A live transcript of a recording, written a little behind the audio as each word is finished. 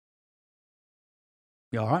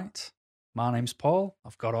You alright? My name's Paul,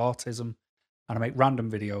 I've got autism, and I make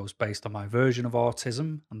random videos based on my version of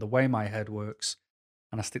autism and the way my head works,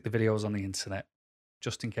 and I stick the videos on the internet,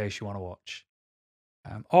 just in case you want to watch.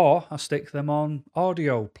 Or I stick them on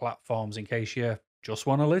audio platforms in case you just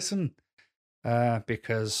want to listen,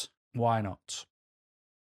 because why not?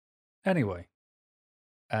 Anyway,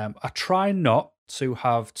 I try not to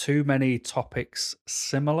have too many topics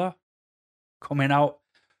similar coming out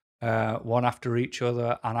one after each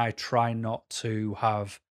other, and I try not to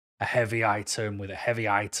have a heavy item with a heavy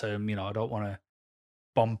item. I don't want to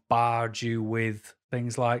bombard you with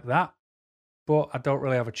things like that, but I don't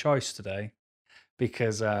really have a choice today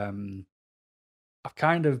because I'm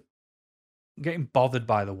kind of getting bothered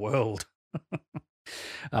by the world,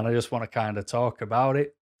 and I just want to kind of talk about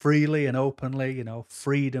it freely and openly.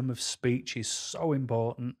 Freedom of speech is so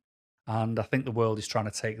important, and I think the world is trying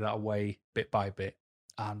to take that away bit by bit.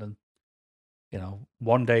 And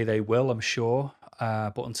one day they will, I'm sure.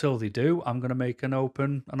 But until they do, I'm going to make an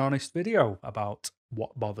open and honest video about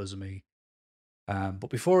what bothers me.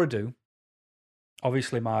 But before I do,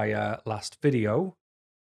 obviously, my last video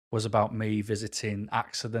was about me visiting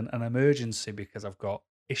accident and emergency because I've got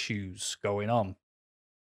issues going on.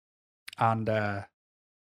 And I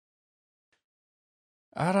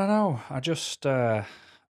don't know.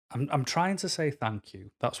 I'm trying to say thank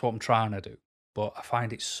you. That's what I'm trying to do. But I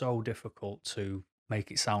find it so difficult to make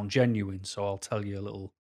it sound genuine. So I'll tell you a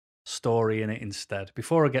little story in it instead.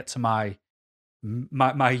 Before I get to my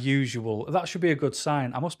usual, that should be a good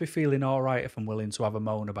sign. I must be feeling all right if I'm willing to have a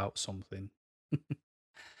moan about something.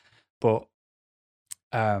 But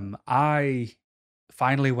I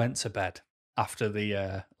finally went to bed after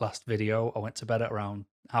the last video. I went to bed at around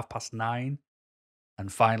 9:30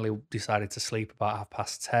 and finally decided to sleep about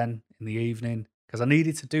 10:30 in the evening because I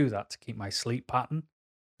needed to do that to keep my sleep pattern.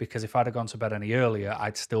 Because if I'd have gone to bed any earlier,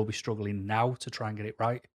 I'd still be struggling now to try and get it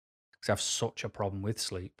right because I have such a problem with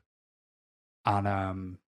sleep. And I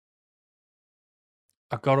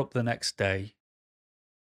got up the next day,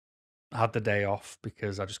 had the day off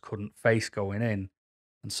because I just couldn't face going in,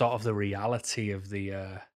 and sort of the reality of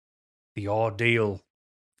the ordeal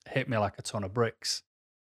hit me like a ton of bricks,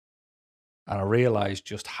 and I realized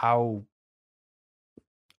just how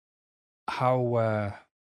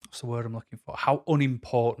what's the word I'm looking for? How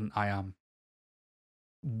unimportant I am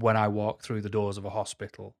when I walk through the doors of a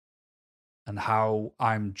hospital, and how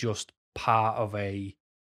I'm just part of a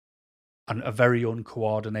very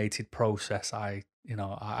uncoordinated process. I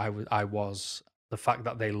was the fact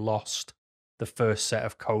that they lost the first set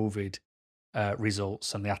of COVID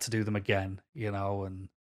results and they had to do them again, and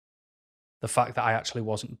the fact that I actually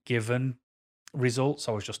wasn't given results,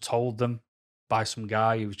 I was just told them by some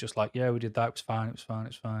guy who was just like, "Yeah, we did that. It was fine. It was fine.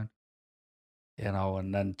 It's fine."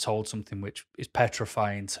 And then told something which is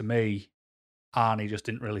petrifying to me, and he just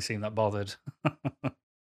didn't really seem that bothered.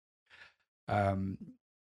 um,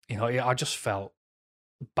 yeah, I just felt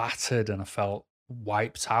battered and I felt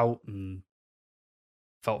wiped out and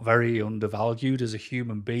felt very undervalued as a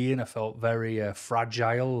human being. I felt very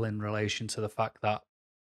fragile in relation to the fact that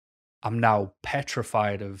I'm now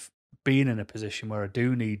petrified of being in a position where I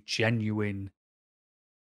do need genuine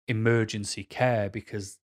emergency care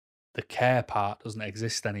because the care part doesn't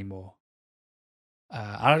exist anymore.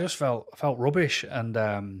 And I just felt rubbish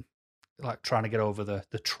and like trying to get over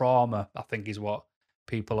the trauma. I think is what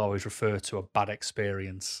people always refer to a bad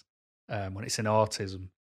experience when it's in autism.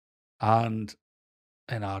 And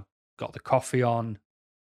I got the coffee on.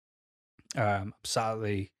 I'm sat at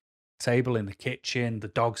the table in the kitchen. The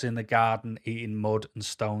dog's in the garden eating mud and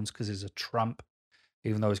stones because he's a tramp.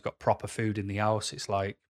 Even though he's got proper food in the house, it's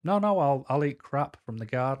like, no, no, I'll eat crap from the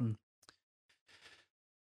garden.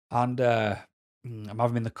 And I'm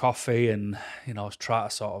having the coffee, and I was trying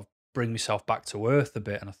to sort of bring myself back to earth a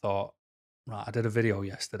bit. And I thought, right, I did a video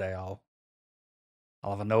yesterday. I'll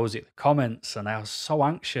have a nosy at the comments, and I was so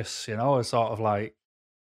anxious. I was sort of like,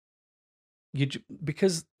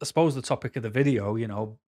 because I suppose the topic of the video,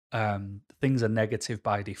 things are negative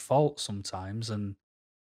by default sometimes, and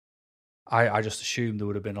I just assumed there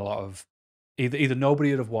would have been a lot of either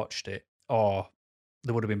nobody would have watched it or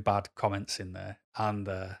there would have been bad comments in there, and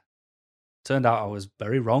turned out I was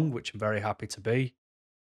very wrong, which I'm very happy to be.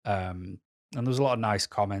 And there was a lot of nice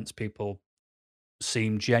comments. People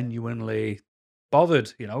seem genuinely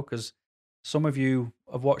bothered, because some of you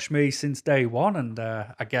have watched me since day one, and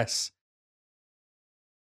I guess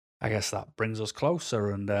that brings us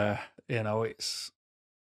closer. And it's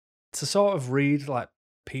to sort of read like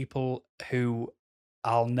people who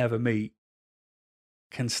I'll never meet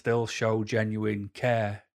can still show genuine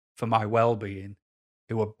care for my well-being,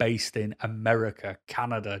 who are based in America,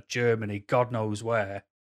 Canada, Germany, God knows where,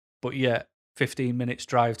 but yet 15 minutes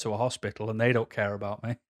drive to a hospital and they don't care about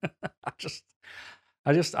me. I just,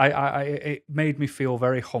 it made me feel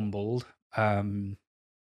very humbled, because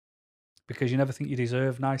you never think you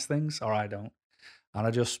deserve nice things, or I don't. And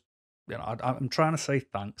I just, I'm trying to say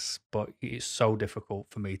thanks, but it's so difficult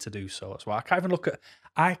for me to do so. That's why I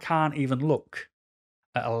can't even look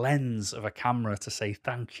at a lens of a camera to say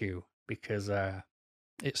thank you, because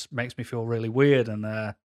it makes me feel really weird.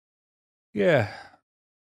 And yeah,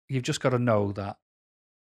 you've just got to know that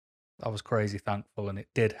I was crazy thankful, and it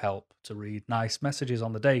did help to read nice messages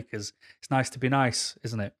on the day, because it's nice to be nice,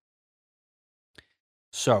 isn't it?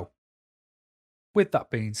 So, with that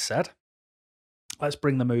being said, let's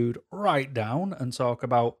bring the mood right down and talk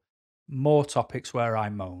about more topics where I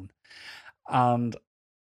moan. And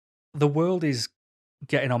the world is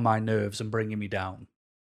getting on my nerves and bringing me down,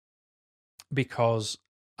 because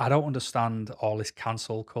I don't understand all this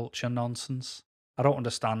cancel culture nonsense. I don't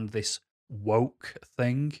understand this woke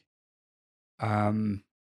thing. And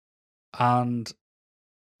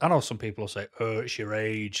I know some people will say, "Oh, it's your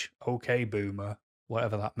age." Okay, boomer,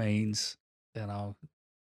 whatever that means, you know.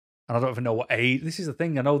 And I don't even know what age. This is the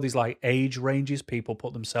thing. I know these like age ranges people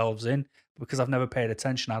put themselves in, but because I've never paid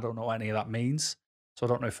attention, I don't know what any of that means. So I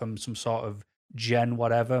don't know if I'm some sort of gen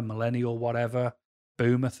whatever, millennial whatever,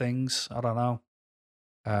 boomer things. I don't know.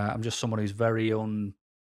 I'm just someone who's very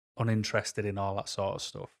uninterested in all that sort of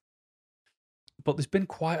stuff. But there's been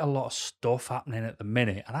quite a lot of stuff happening at the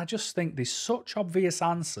minute, and I just think there's such obvious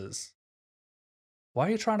answers. Why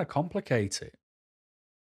are you trying to complicate it?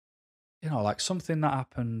 Like something that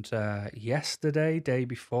happened yesterday, day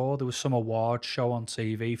before, there was some award show on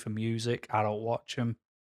TV for music. I don't watch them.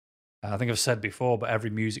 I think I've said before, but every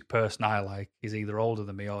music person I like is either older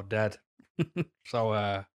than me or dead.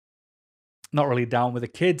 So, not really down with the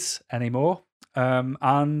kids anymore.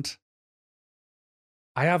 And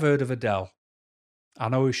I have heard of Adele. I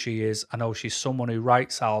know who she is. I know she's someone who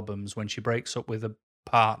writes albums when she breaks up with her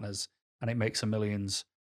partners and it makes her millions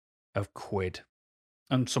of quid.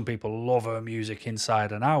 And some people love her music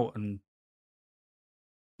inside and out. And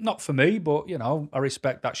not for me, but, I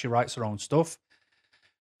respect that she writes her own stuff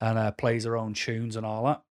and plays her own tunes and all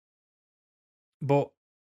that. But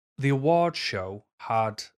the award show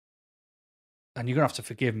had, and you're going to have to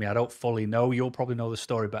forgive me, I don't fully know. You'll probably know the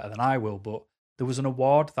story better than I will, but there was an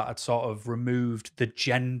award that had sort of removed the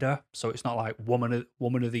gender. So it's not like woman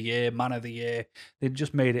of the year, man of the year. They'd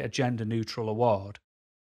just made it a gender neutral award.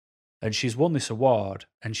 And she's won this award,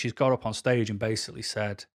 and she's got up on stage and basically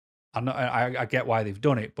said, I get why they've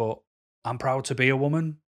done it, but I'm proud to be a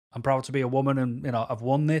woman. I'm proud to be a woman, and I've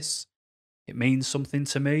won this. It means something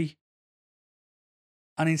to me.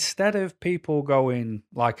 And instead of people going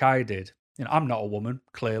like I did, I'm not a woman,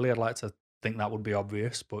 clearly. I'd like to think that would be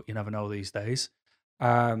obvious, but you never know these days.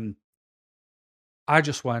 I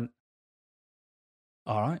just went,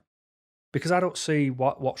 all right, because I don't see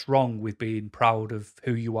what's wrong with being proud of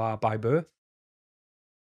who you are by birth.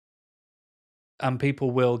 And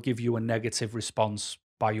people will give you a negative response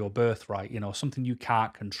by your birthright, something you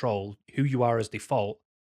can't control, who you are as default.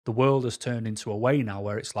 The world has turned into a way now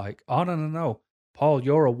where it's like, oh, no, no, no. Paul,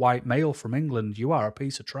 you're a white male from England. You are a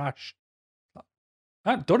piece of trash.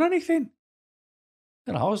 I haven't done anything.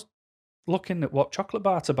 I was looking at what chocolate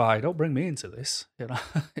bar to buy. Don't bring me into this.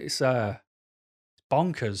 It's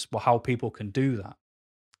bonkers how people can do that.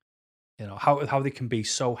 How they can be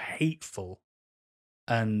so hateful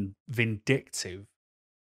and vindictive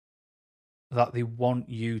that they want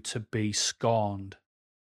you to be scorned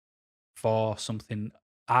for something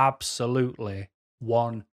absolutely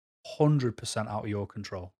 100% out of your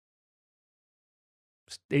control.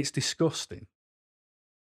 It's disgusting.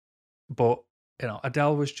 But,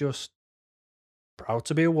 Adele was just proud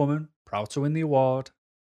to be a woman, proud to win the award.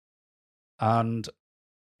 And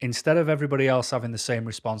instead of everybody else having the same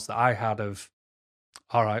response that I had of,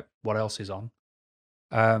 all right, what else is on?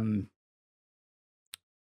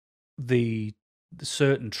 The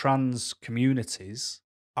certain trans communities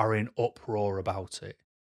are in uproar about it,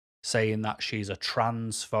 saying that she's a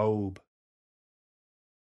transphobe.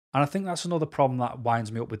 And I think that's another problem that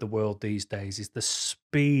winds me up with the world these days, is the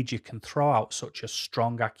speed you can throw out such a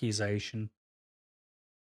strong accusation.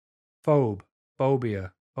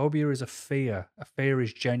 Phobia. Phobia is a fear. A fear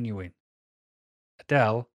is genuine.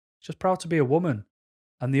 Adele is just proud to be a woman.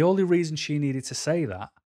 And the only reason she needed to say that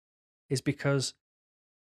is because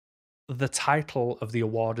the title of the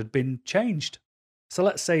award had been changed. So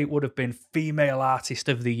let's say it would have been Female Artist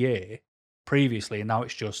of the Year previously, and now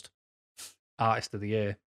it's just Artist of the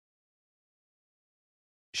Year.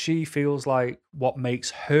 She feels like what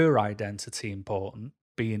makes her identity important,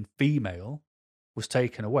 being female, was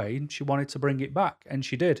taken away, and she wanted to bring it back, and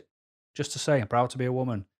she did. Just to say, I'm proud to be a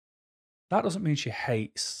woman. That doesn't mean she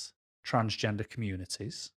hates transgender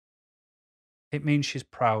communities. It means she's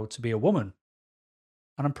proud to be a woman.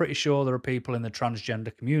 And I'm pretty sure there are people in the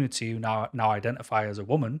transgender community who now identify as a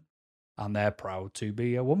woman, and they're proud to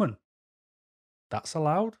be a woman. That's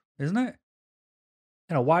allowed, isn't it?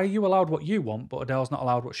 Why are you allowed what you want, but Adele's not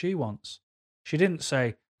allowed what she wants? She didn't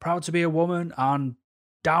say, proud to be a woman and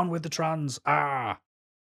down with the trans.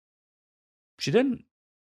 She didn't.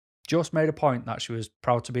 Just made a point that she was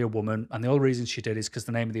proud to be a woman, and the only reason she did is because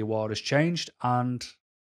the name of the award has changed, and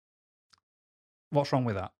what's wrong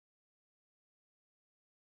with that?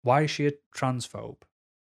 Why is she a transphobe?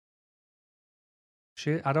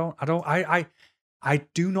 I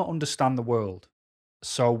do not understand the world.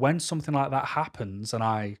 So when something like that happens and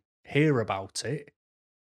I hear about it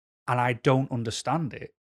and I don't understand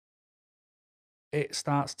it, it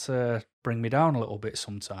starts to bring me down a little bit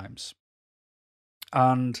sometimes.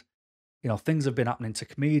 And, things have been happening to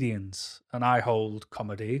comedians, and I hold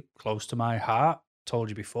comedy close to my heart. Told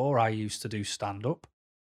you before, I used to do stand up,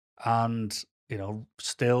 and,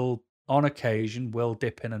 still on occasion will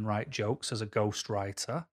dip in and write jokes as a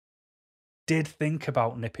ghostwriter. Did think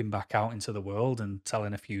about nipping back out into the world and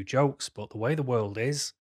telling a few jokes, but the way the world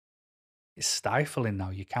is, it's stifling now.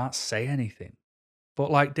 You can't say anything. But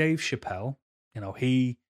like Dave Chappelle,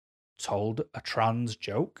 he told a trans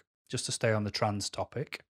joke, just to stay on the trans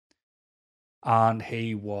topic, and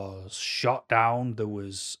he was shot down. There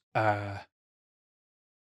was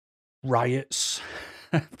riots,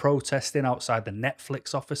 protesting outside the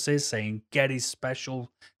Netflix offices, saying get his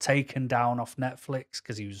special taken down off Netflix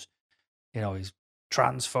because he was, he's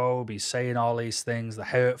transphobe. He's saying all these things, the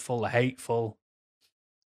hurtful, the hateful.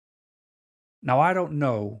 Now, I don't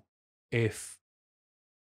know if,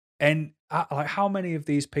 and like how many of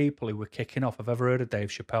these people who were kicking off have ever heard of Dave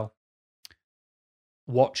Chappelle?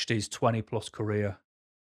 Watched his 20+ career.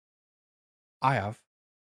 I have.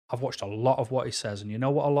 I've watched a lot of what he says, and you know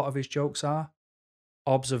what a lot of his jokes are?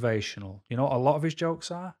 Observational. You know what a lot of his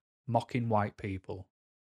jokes are? Mocking white people.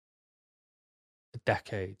 For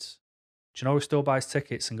decades. Do you know who still buys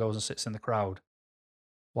tickets and goes and sits in the crowd?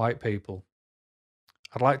 White people.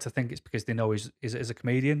 I'd like to think it's because they know he's a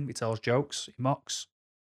comedian. He tells jokes. He mocks.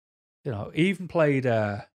 He even played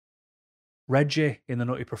Reggie in The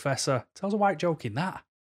Nutty Professor. Tells a white joke in that.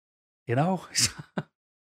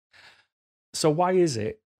 So why is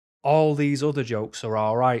it all these other jokes are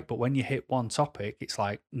all right, but when you hit one topic, it's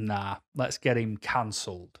like, nah, let's get him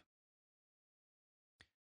cancelled.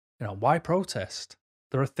 Why protest?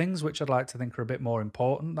 There are things which I'd like to think are a bit more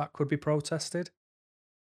important that could be protested.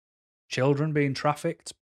 Children being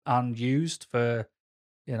trafficked and used for,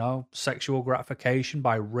 sexual gratification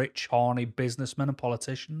by rich, horny businessmen and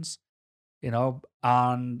politicians,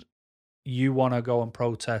 and you want to go and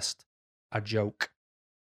protest a joke.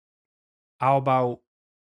 How about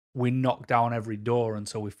we knock down every door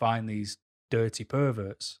until we find these dirty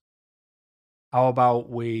perverts? How about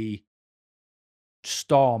we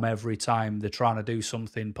storm every time they're trying to do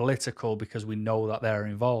something political because we know that they're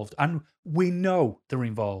involved? And we know they're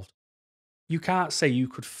involved. You can't say you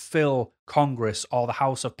could fill Congress or the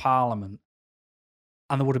House of Parliament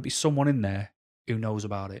and there wouldn't be someone in there who knows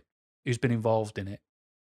about it, who's been involved in it.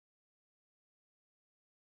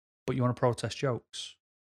 But you want to protest jokes?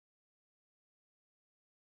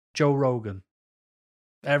 Joe Rogan.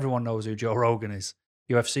 Everyone knows who Joe Rogan is.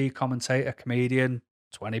 UFC commentator, comedian,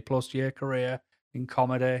 20+ year career in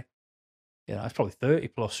comedy. It's probably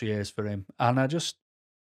 30+ years for him. And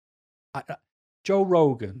Joe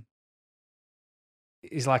Rogan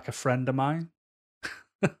is like a friend of mine.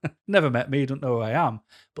 Never met me, don't know who I am.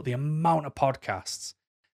 But the amount of podcasts,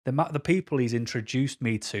 the people he's introduced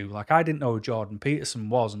me to, like I didn't know who Jordan Peterson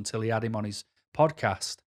was until he had him on his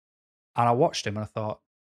podcast. And I watched him and I thought,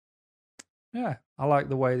 yeah, I like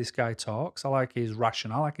the way this guy talks. I like his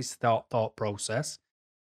rationale, I like his thought process.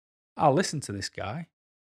 I'll listen to this guy.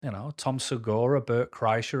 Tom Segura, Bert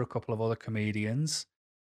Kreischer, a couple of other comedians.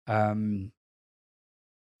 I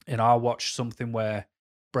watched something where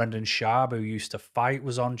Brendan Schaub, who used to fight,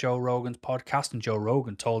 was on Joe Rogan's podcast, and Joe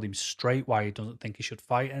Rogan told him straight why he doesn't think he should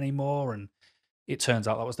fight anymore. And it turns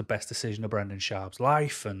out that was the best decision of Brendan Schaub's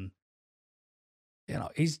life. And,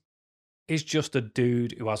 he's just a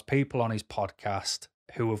dude who has people on his podcast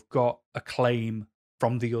who have got a claim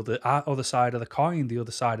from the other side of the coin, the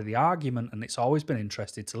other side of the argument, and it's always been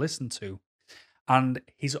interesting to listen to. And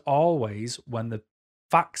he's always, when the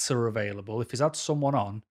facts are available, if he's had someone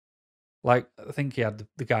on, like I think he had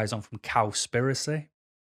the guys on from Cowspiracy,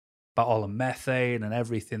 about all the methane and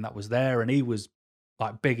everything that was there, and he was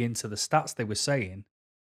like big into the stats they were saying.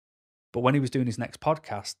 But when he was doing his next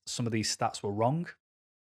podcast, some of these stats were wrong.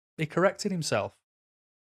 He corrected himself.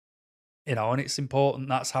 And it's important.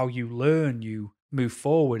 That's how you learn. You move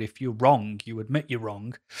forward. If you're wrong, you admit you're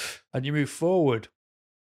wrong and you move forward.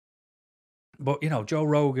 But, Joe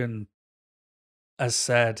Rogan has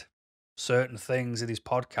said certain things in his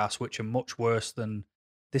podcast which are much worse than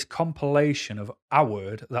this compilation of a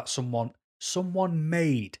word that someone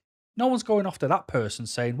made. No one's going after that person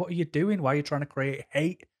saying, "What are you doing? Why are you trying to create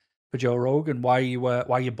hate for Joe Rogan? Why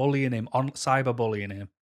are you bullying him, on cyberbullying him?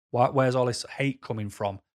 Where's all this hate coming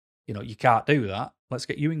from? You can't do that. Let's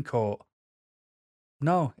get you in court."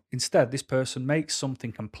 No, instead, this person makes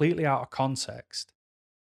something completely out of context,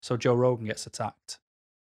 so Joe Rogan gets attacked.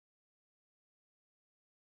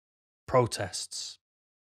 Protests.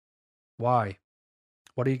 Why?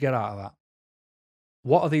 What do you get out of that?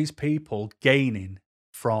 What are these people gaining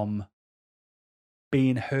from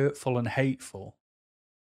being hurtful and hateful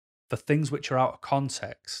for things which are out of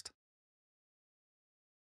context?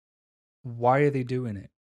 Why are they doing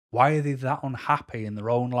it? Why are they that unhappy in their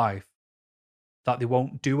own life that they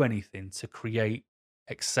won't do anything to create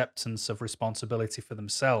acceptance of responsibility for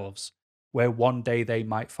themselves, where one day they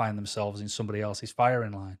might find themselves in somebody else's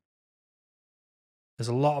firing line? There's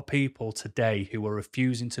a lot of people today who are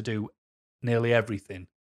refusing to do nearly everything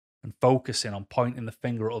and focusing on pointing the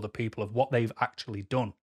finger at other people of what they've actually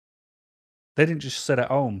done. They didn't just sit at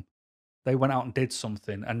home. They went out and did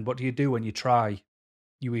something. And what do you do when you try?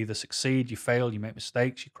 You either succeed, you fail, you make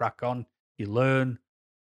mistakes, you crack on, you learn.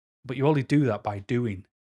 But you only do that by doing.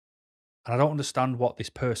 And I don't understand what this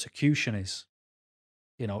persecution is.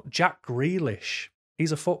 Jack Grealish,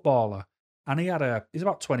 he's a footballer. And he's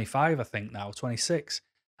about 25, I think now, 26.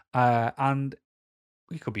 And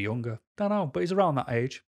he could be younger. Don't know, but he's around that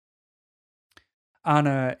age.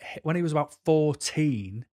 And when he was about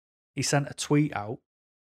 14, he sent a tweet out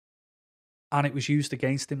and it was used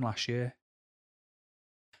against him last year.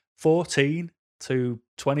 14 to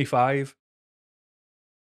 25.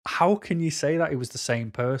 How can you say that he was the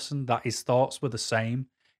same person, that his thoughts were the same?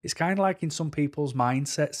 It's kind of like in some people's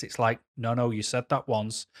mindsets, it's like, no, you said that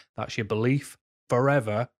once. That's your belief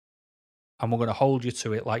forever. And we're going to hold you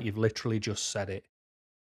to it like you've literally just said it.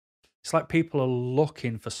 It's like people are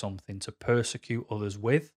looking for something to persecute others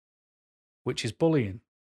with, which is bullying.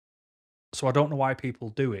 So I don't know why people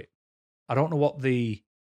do it. I don't know what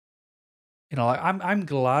I'm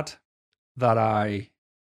glad that I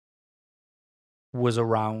was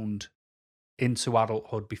around into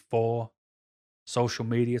adulthood before social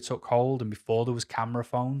media took hold and before there was camera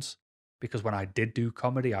phones, because when I did do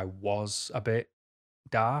comedy, I was a bit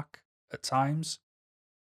dark at times.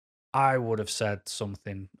 I would have said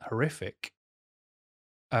something horrific,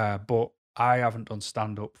 but I haven't done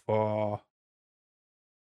stand-up for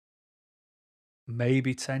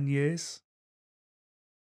maybe 10 years.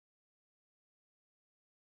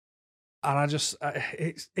 And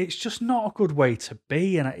it's just not a good way to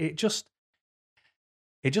be. And it just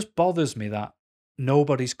bothers me that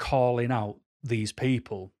nobody's calling out these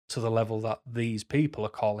people to the level that these people are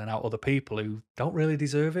calling out other people who don't really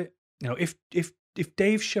deserve it. If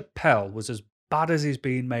Dave Chappelle was as bad as he's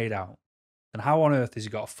being made out, then how on earth has he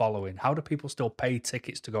got a following? How do people still pay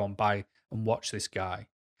tickets to go and buy and watch this guy?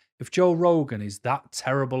 If Joe Rogan is that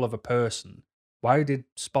terrible of a person, why did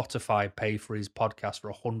Spotify pay for his podcast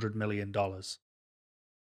for $100 million?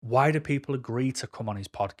 Why do people agree to come on his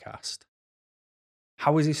podcast?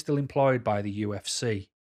 How is he still employed by the UFC?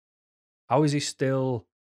 How is he still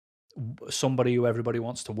somebody who everybody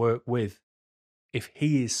wants to work with if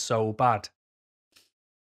he is so bad?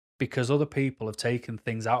 Because other people have taken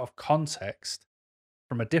things out of context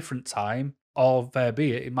from a different time, or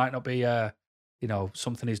albeit it might not be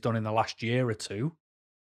something he's done in the last year or two.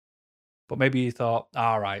 But maybe you thought,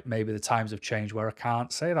 all right, maybe the times have changed where I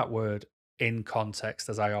can't say that word in context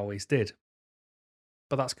as I always did.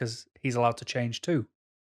 But that's because he's allowed to change too.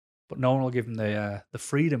 But no one will give him the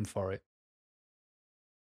freedom for it.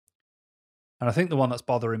 And I think the one that's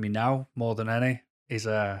bothering me now more than any is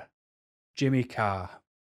Jimmy Carr,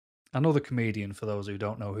 another comedian for those who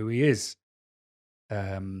don't know who he is.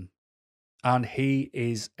 And he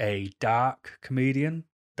is a dark comedian.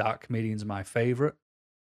 Dark comedians are my favourite.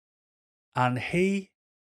 And he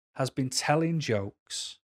has been telling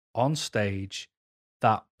jokes on stage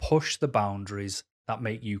that push the boundaries, that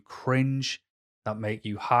make you cringe, that make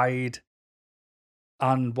you hide,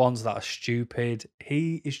 and ones that are stupid.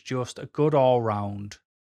 He is just a good all-round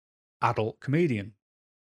adult comedian.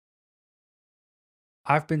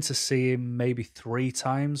 I've been to see him maybe 3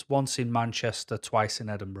 times, once in Manchester, twice in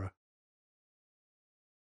Edinburgh.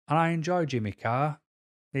 And I enjoy Jimmy Carr.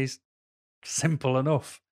 He's simple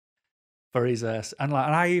enough for his and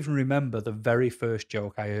I even remember the very first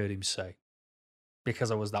joke I heard him say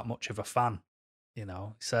because I was that much of a fan. You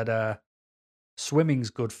know, he said, "Swimming's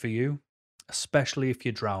good for you, especially if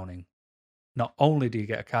you're drowning. Not only do you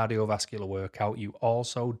get a cardiovascular workout, you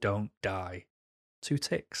also don't die." Two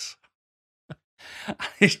ticks.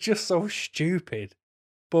 It's just so stupid.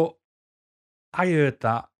 But I heard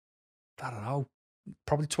that, I don't know,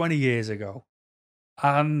 probably 20 years ago.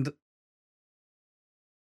 And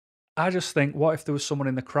I just think, what if there was someone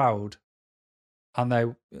in the crowd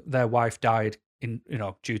and their wife died in,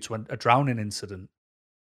 due to a drowning incident?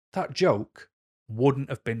 That joke wouldn't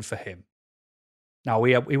have been for him. Now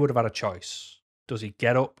he would have had a choice. Does he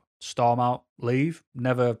get up, storm out, leave,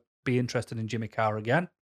 never be interested in Jimmy Carr again?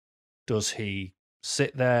 Does he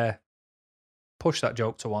sit there, push that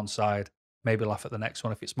joke to one side, maybe laugh at the next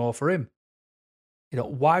one if it's more for him?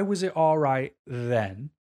 Why was it all right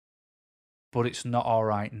then, but it's not all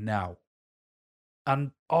right now?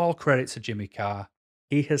 And all credit to Jimmy Carr.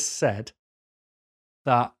 He has said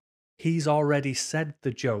that he's already said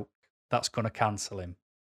the joke that's going to cancel him.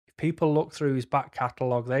 If people look through his back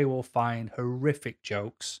catalogue, they will find horrific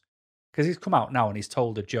jokes. Because he's come out now and he's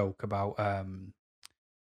told a joke about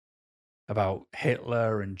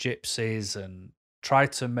Hitler and gypsies and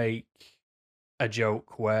tried to make a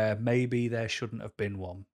joke where maybe there shouldn't have been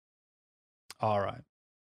one. All right.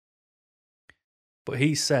 But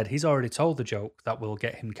he said he's already told the joke that will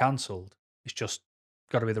get him cancelled. It's just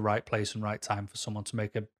got to be the right place and right time for someone to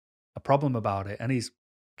make a problem about it. And he's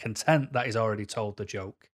content that he's already told the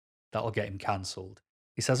joke that'll get him cancelled.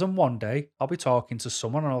 He says, and one day I'll be talking to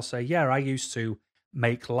someone and I'll say, yeah, I used to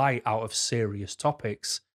make light out of serious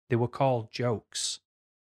topics. They were called jokes.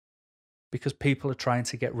 Because people are trying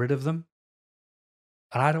to get rid of them.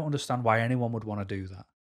 And I don't understand why anyone would want to do that.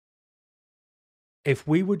 If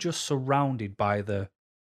we were just surrounded by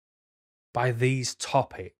these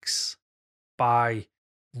topics, by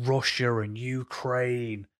Russia and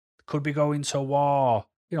Ukraine, could be going to war.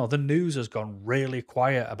 The news has gone really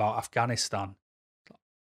quiet about Afghanistan.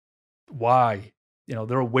 Why?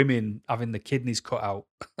 There are women having the kidneys cut out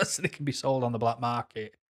so they can be sold on the black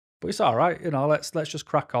market. But it's all right. Let's just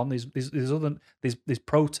crack on. There's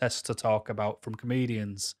protests to talk about from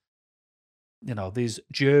comedians. There's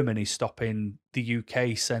Germany stopping the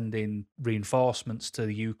UK sending reinforcements to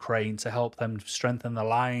the Ukraine to help them strengthen the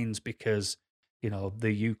lines because,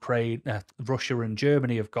 the Ukraine, Russia and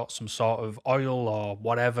Germany have got some sort of oil or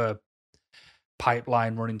whatever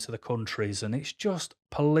pipeline running to the countries. And it's just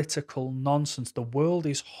political nonsense. The world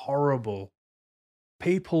is horrible.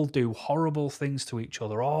 People do horrible things to each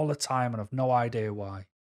other all the time and have no idea why.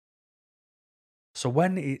 So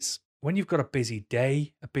when you've got a busy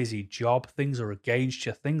day, a busy job, things are against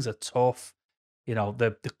you, things are tough,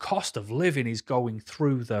 the cost of living is going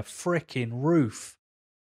through the freaking roof.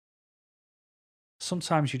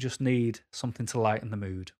 Sometimes you just need something to lighten the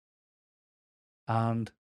mood.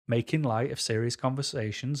 And making light of serious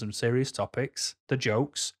conversations and serious topics, the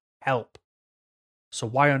jokes, help. So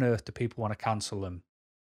why on earth do people want to cancel them?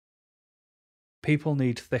 People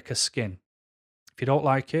need thicker skin. If you don't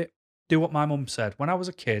like it, do what my mum said. When I was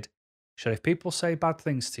a kid, she said, if people say bad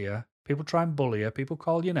things to you, people try and bully you, people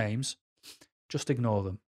call you names, just ignore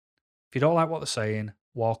them. If you don't like what they're saying,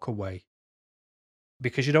 walk away.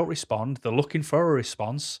 Because you don't respond, they're looking for a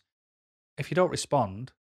response. If you don't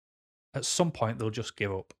respond, at some point they'll just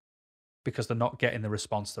give up because they're not getting the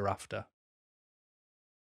response they're after.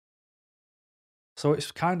 So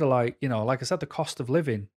it's kind of like, like I said, the cost of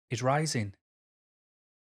living is rising.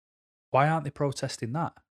 Why aren't they protesting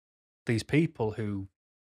that? These people who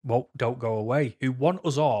don't go away, who want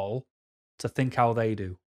us all to think how they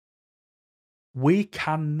do. We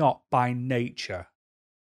cannot by nature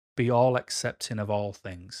be all accepting of all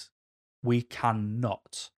things. We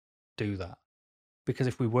cannot do that. Because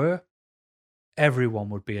if we were, everyone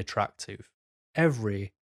would be attractive.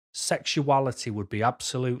 Every sexuality would be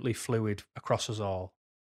absolutely fluid across us all.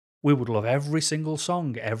 We would love every single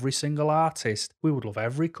song, every single artist. We would love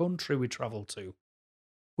every country we travel to.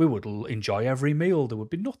 We would enjoy every meal. There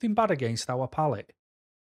would be nothing bad against our palate.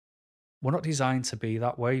 We're not designed to be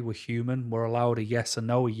that way. We're human. We're allowed a yes, a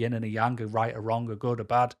no, a yin and a yang, a right, a wrong, a good, a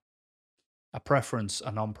bad, a preference,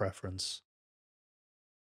 a non-preference.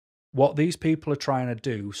 What these people are trying to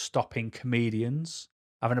do, stopping comedians,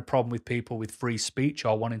 having a problem with people with free speech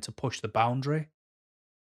or wanting to push the boundary,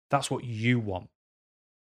 that's what you want.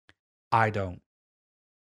 I don't.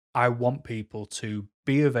 I want people to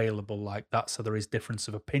be available like that so there is difference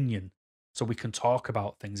of opinion, so we can talk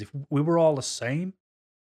about things. If we were all the same,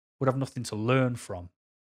 we'd have nothing to learn from.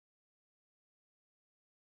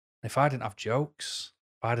 If I didn't have jokes,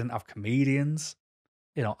 if I didn't have comedians,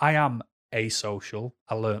 I am asocial.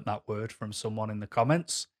 I learnt that word from someone in the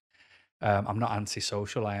comments. I'm not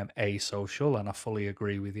antisocial, I am asocial, and I fully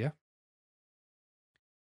agree with you.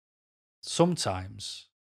 Sometimes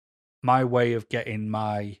my way of getting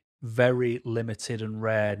my very limited and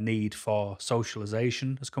rare need for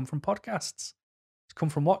socialization has come from podcasts. It's come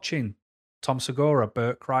from watching Tom Segura,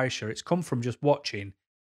 Bert Kreischer. It's come from just watching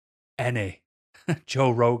any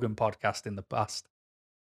Joe Rogan podcast in the past.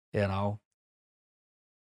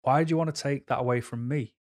 Why do you want to take that away from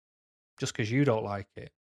me just because you don't like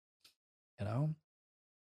it?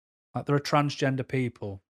 Like there are transgender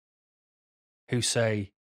people who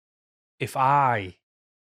say, if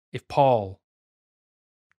Paul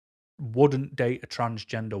wouldn't date a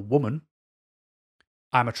transgender woman,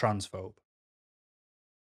 I'm a transphobe.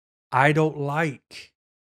 I don't like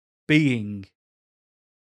being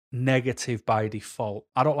negative by default.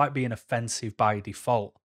 I don't like being offensive by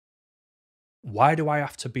default. Why do I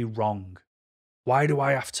have to be wrong? Why do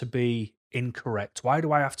I have to be incorrect? Why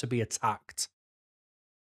do I have to be attacked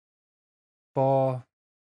for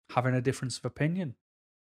having a difference of opinion?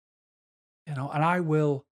 And I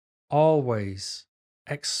will always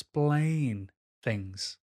explain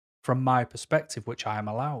things from my perspective, which I am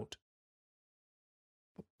allowed.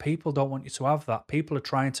 But people don't want you to have that. People are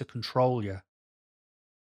trying to control you.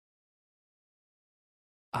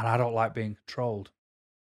 And I don't like being controlled.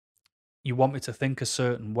 You want me to think a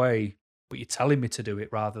certain way, but you're telling me to do it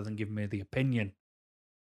rather than giving me the opinion.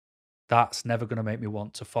 That's never going to make me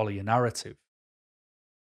want to follow your narrative.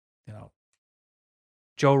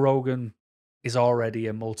 Joe Rogan is already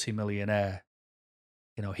a multimillionaire.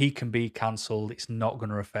 He can be cancelled. It's not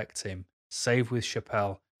going to affect him. Same with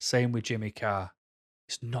Chappelle. Same with Jimmy Carr.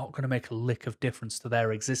 It's not going to make a lick of difference to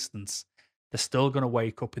their existence. They're still going to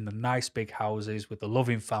wake up in the nice big houses with the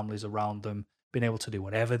loving families around them, being able to do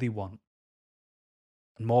whatever they want.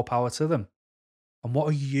 And more power to them. And what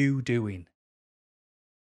are you doing?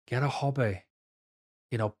 Get a hobby.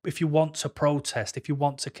 If you want to protest, if you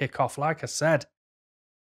want to kick off, like I said,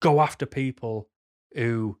 go after people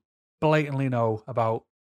who blatantly know about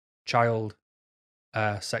child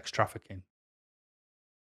sex trafficking.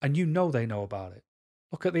 And they know about it.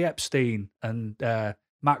 Look at the Epstein and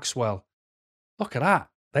Maxwell. Look at that.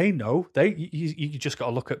 They know. You just got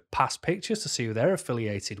to look at past pictures to see who they're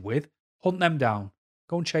affiliated with. Hunt them down.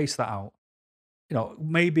 Go and chase that out.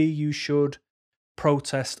 Maybe you should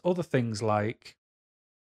protest other things like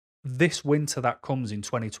this winter that comes in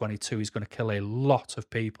 2022 is going to kill a lot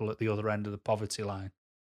of people at the other end of the poverty line.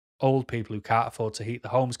 Old people who can't afford to heat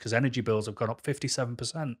their homes because energy bills have gone up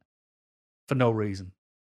 57% for no reason.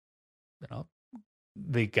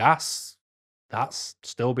 The gas, that's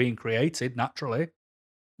still being created naturally.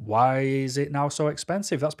 Why is it now so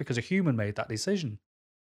expensive? That's because a human made that decision.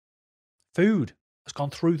 Food has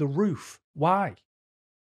gone through the roof. Why?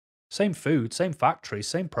 Same food, same factories,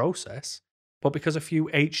 same process. But because a few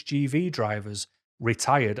HGV drivers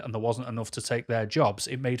retired and there wasn't enough to take their jobs,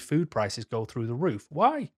 it made food prices go through the roof.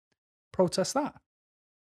 Why? Protest that.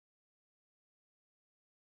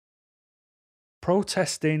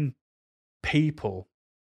 Protesting people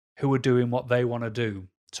who are doing what they want to do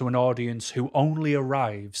to an audience who only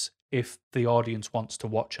arrives if the audience wants to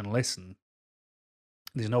watch and listen.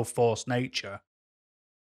 There's no forced nature.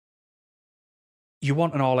 You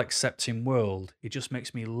want an all-accepting world. It just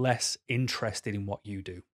makes me less interested in what you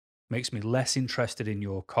do. Makes me less interested in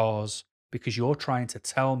your cause because you're trying to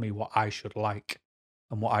tell me what I should like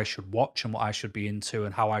and what I should watch and what I should be into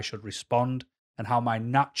and how I should respond and how my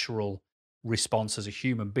natural response as a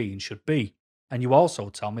human being should be. And you also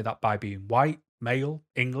tell me that by being white, male,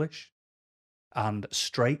 English, and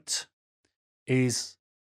straight is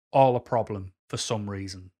all a problem for some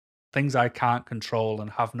reason. Things I can't control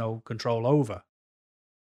and have no control over.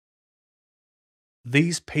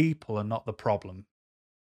 These people are not the problem.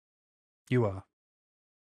 You are.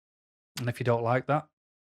 And if you don't like that,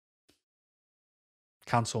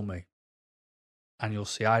 cancel me. And you'll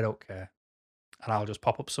see I don't care. And I'll just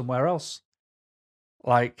pop up somewhere else.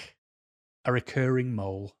 Like a recurring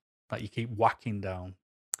mole that you keep whacking down.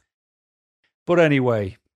 But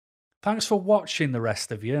anyway, thanks for watching, the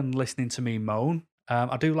rest of you, and listening to me moan.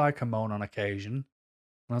 I do like a moan on occasion.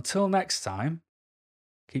 And until next time,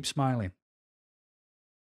 keep smiling.